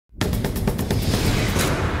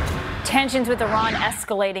Tensions with Iran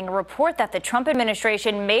escalating. A report that the Trump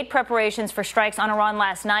administration made preparations for strikes on Iran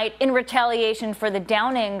last night in retaliation for the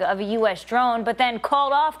downing of a U.S. drone, but then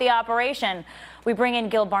called off the operation. We bring in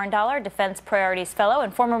Gil Barndollar, Defense Priorities Fellow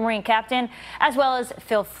and former Marine captain, as well as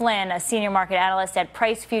Phil Flynn, a senior market analyst at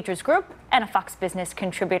Price Futures Group and a Fox Business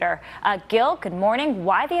contributor. Gil, good morning.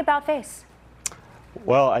 Why the about-face?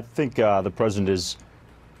 Well, I think the president is,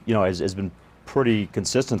 has been pretty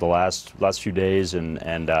consistent the last few days, and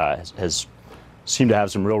has seemed to have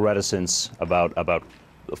some real reticence about a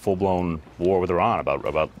full-blown war with Iran,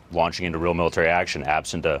 about launching into real military action,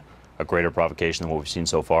 absent a greater provocation than what we've seen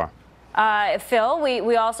so far. Phil,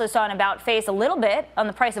 we also saw an about-face a little bit on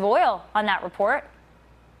the price of oil on that report.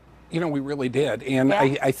 We really did. And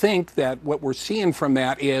yeah. I think that what we're seeing from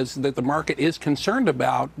that is that the market is concerned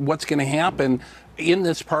about what's going to happen in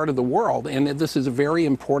this part of the world. And this is a very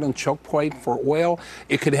important choke point for oil.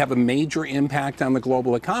 It could have a major impact on the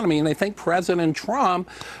global economy. And I think President Trump,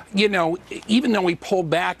 even though he pulled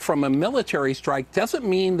back from a military strike, doesn't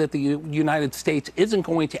mean that the United States isn't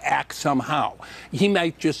going to act somehow. He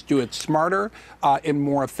might just do it smarter and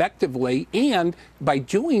more effectively, and by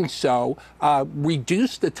doing so,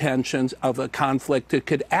 reduce the tensions of a conflict that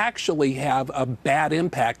could actually have a bad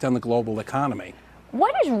impact on the global economy.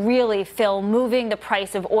 What is really, Phil, moving the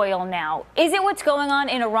price of oil now? Is it what's going on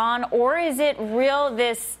in Iran, or is it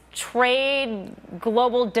this trade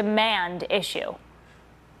global demand issue?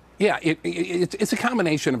 Yeah, it's a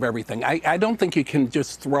combination of everything. I don't think you can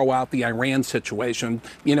just throw out the Iran situation.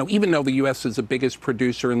 Even though the U.S. is the biggest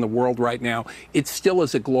producer in the world right now, it still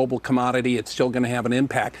is a global commodity. It's still going to have an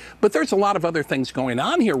impact. But there's a lot of other things going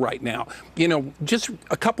on here right now. Just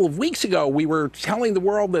a couple of weeks ago, we were telling the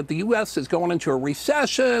world that the U.S. is going into a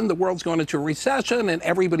recession, the world's going into a recession, and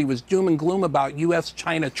everybody was doom and gloom about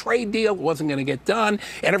U.S.-China trade deal. It wasn't going to get done,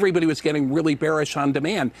 and everybody was getting really bearish on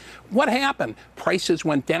demand. What happened? Prices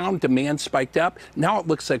went down. Demand spiked up. Now it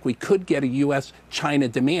looks like we could get a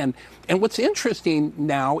U.S.-China demand. And what's interesting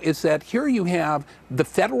now is that here you have the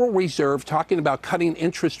Federal Reserve talking about cutting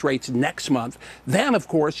interest rates next month. Then, of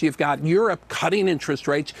course, you've got Europe cutting interest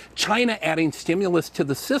rates, China adding stimulus to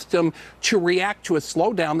the system to react to a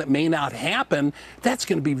slowdown that may not happen. That's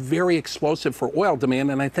going to be very explosive for oil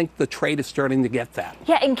demand, and I think the trade is starting to get that.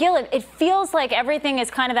 Yeah, and Gil, it feels like everything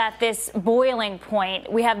is kind of at this boiling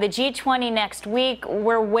point. We have the G20 next week.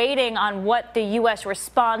 We're waiting on what the U.S.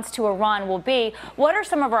 response to Iran will be. What are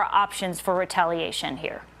some of our options for retaliation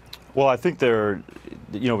here? Well, I think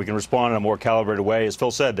we can respond in a more calibrated way. As Phil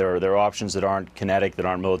said, there are options that aren't kinetic, that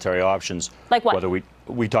aren't military options. Like what? Whether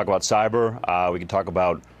we talk about cyber, we can talk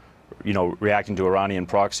about, reacting to Iranian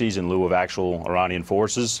proxies in lieu of actual Iranian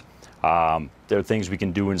forces. There are things we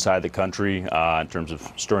can do inside the country in terms of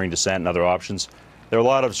stirring dissent and other options. There are a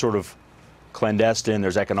lot of sort of clandestine,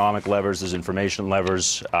 there's economic levers, there's information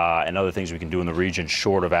levers, and other things we can do in the region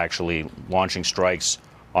short of actually launching strikes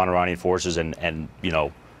on Iranian forces and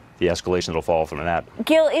the escalation that'll follow from that.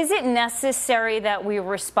 Gil, is it necessary that we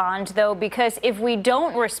respond, though? Because if we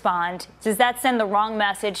don't respond, does that send the wrong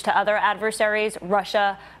message to other adversaries,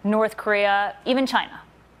 Russia, North Korea, even China?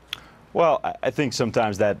 Well, I think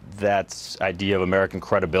sometimes that idea of American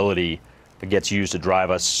credibility gets used to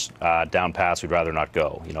drive us down paths we'd rather not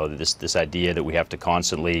go. This idea that we have to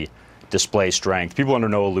constantly display strength. People are under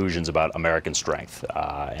no illusions about American strength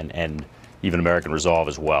and even American resolve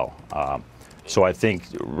as well. So I think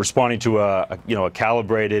responding to a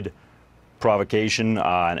calibrated provocation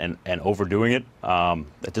and overdoing it, a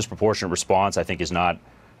disproportionate response, I think, is not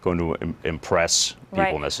going to impress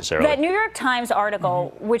people necessarily. That New York Times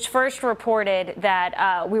article, which first reported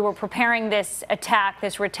that we were preparing this attack,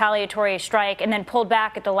 this retaliatory strike, and then pulled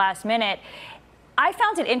back at the last minute, I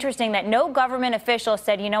found it interesting that no government official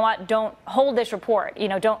said, what, don't hold this report,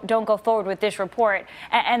 don't go forward with this report.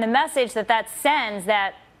 And the message that sends,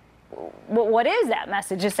 that what is that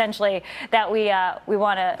message essentially that we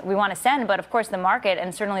want to send? But of course the market,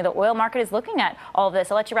 and certainly the oil market, is looking at all of this.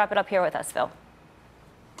 I'll let you wrap it up here with us, Phil.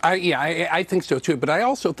 I think so, too. But I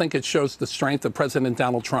also think it shows the strength of President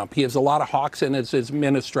Donald Trump. He has a lot of hawks in his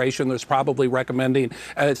administration. There's probably recommending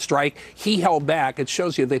a strike. He held back. It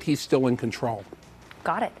shows you that he's still in control.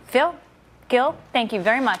 Got it. Phil, Gil, thank you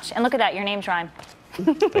very much. And look at that, your names rhyme.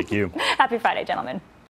 Thank you. Happy Friday, gentlemen.